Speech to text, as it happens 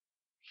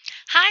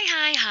Hi,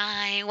 hi,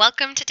 hi.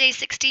 Welcome to day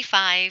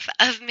 65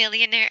 of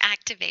Millionaire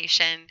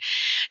Activation.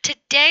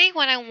 Today,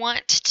 what I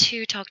want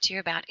to talk to you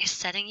about is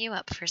setting you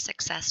up for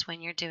success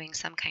when you're doing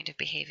some kind of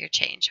behavior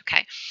change.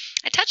 Okay.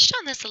 I touched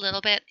on this a little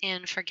bit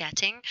in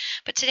forgetting,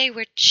 but today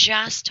we're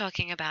just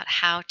talking about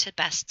how to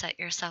best set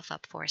yourself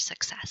up for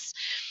success.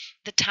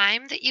 The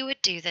time that you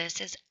would do this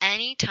is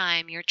any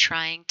time you're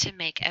trying to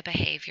make a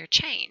behavior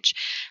change.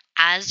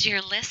 As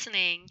you're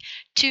listening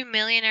to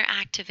Millionaire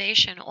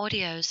Activation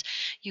audios,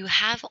 you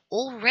have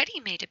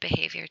already made a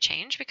behavior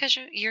change because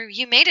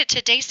you made it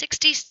to day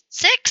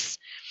 66.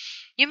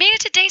 You made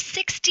it to day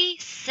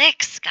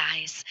 66,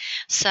 guys.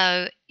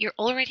 So you're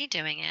already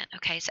doing it.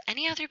 Okay. So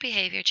any other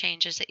behavior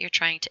changes that you're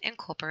trying to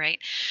incorporate,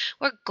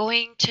 we're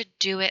going to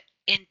do it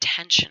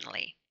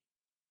intentionally.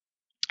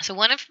 So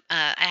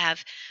I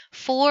have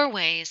 4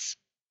 ways.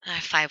 I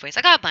have 5 ways.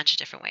 I got a bunch of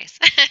different ways.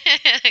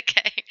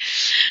 Okay.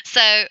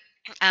 So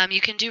you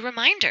can do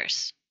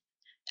reminders.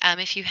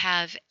 If you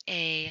have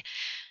a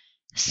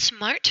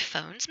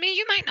smartphones, maybe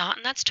you might not,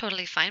 and that's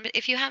totally fine. But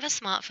if you have a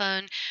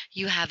smartphone,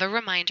 you have a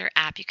reminder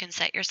app. You can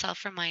set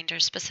yourself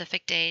reminders,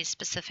 specific days,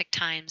 specific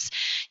times.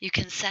 You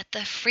can set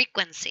the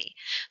frequency.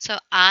 So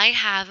I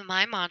have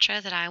my mantra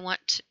that I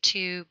want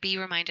to be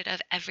reminded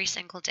of every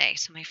single day.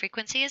 So my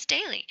frequency is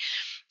daily.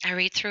 I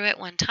read through it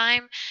one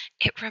time.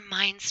 It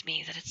reminds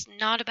me that it's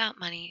not about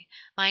money.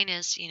 Mine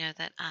is,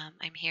 that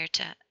I'm here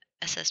to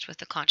assist with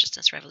the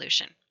consciousness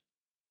revolution.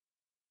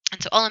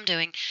 And so all I'm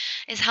doing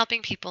is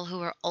helping people who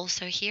are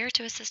also here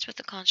to assist with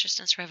the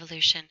consciousness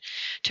revolution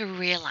to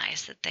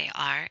realize that they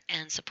are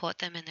and support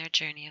them in their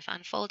journey of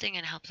unfolding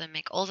and help them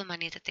make all the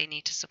money that they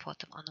need to support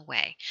them on the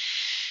way.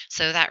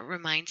 So that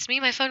reminds me,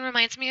 my phone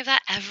reminds me of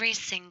that every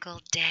single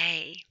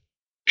day.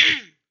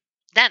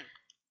 Then,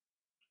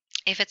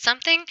 if it's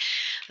something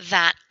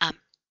that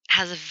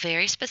has a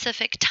very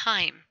specific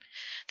time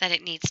that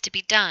it needs to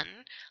be done,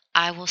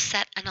 I will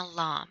set an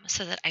alarm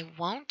so that I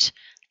won't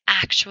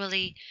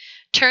actually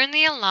turn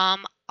the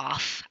alarm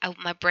off.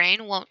 My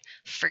brain won't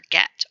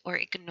forget or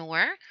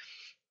ignore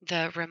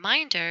the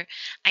reminder.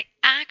 I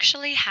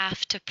actually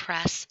have to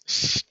press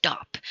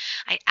stop.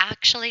 I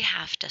actually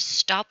have to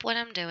stop what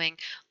I'm doing.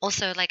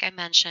 Also, like I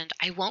mentioned,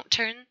 I won't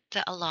turn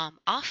the alarm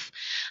off.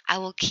 I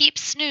will keep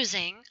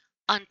snoozing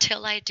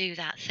until I do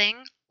that thing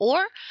or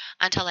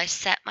until I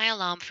set my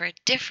alarm for a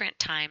different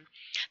time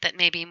that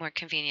may be more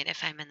convenient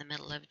if I'm in the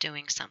middle of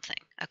doing something.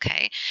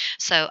 Okay.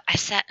 So I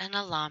set an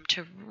alarm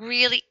to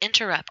really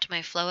interrupt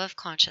my flow of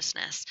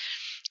consciousness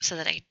so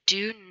that I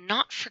do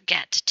not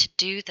forget to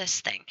do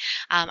this thing.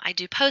 I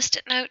do post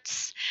it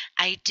notes.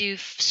 I do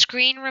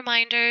screen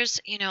reminders.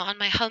 On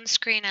my home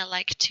screen, I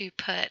like to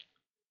put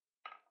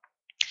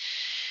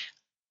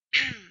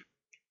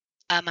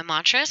my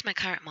mantras, my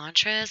current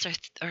mantras,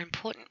 or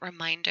important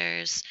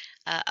reminders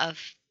of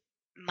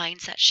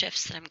mindset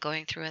shifts that I'm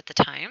going through at the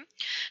time.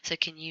 So I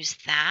can use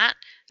that.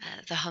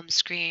 The home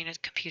screen or the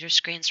computer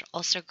screens are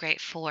also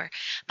great for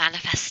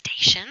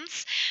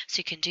manifestations. So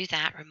you can do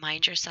that.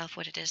 Remind yourself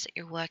what it is that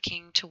you're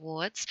working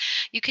towards.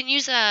 You can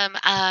use an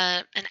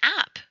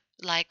app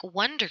like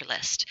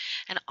Wunderlist.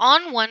 And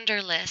on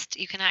Wunderlist,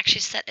 you can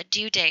actually set a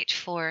due date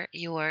for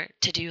your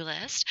to-do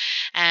list.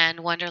 And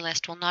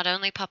Wunderlist will not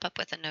only pop up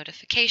with a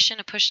notification,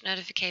 a push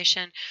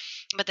notification,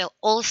 but they'll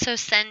also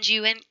send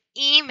you an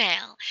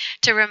email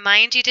to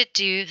remind you to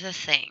do the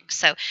thing.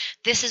 So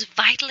this is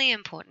vitally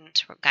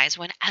important, guys.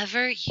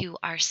 Whenever you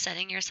are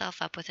setting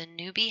yourself up with a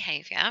new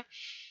behavior,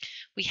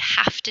 we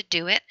have to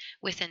do it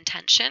with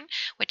intention,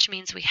 which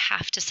means we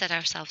have to set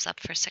ourselves up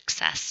for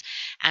success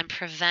and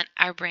prevent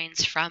our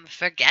brains from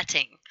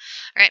forgetting.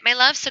 All right, my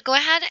love. So go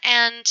ahead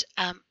and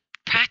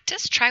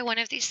practice, try one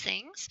of these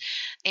things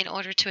in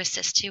order to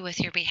assist you with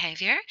your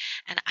behavior,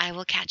 and I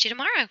will catch you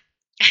tomorrow.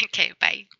 Okay, bye.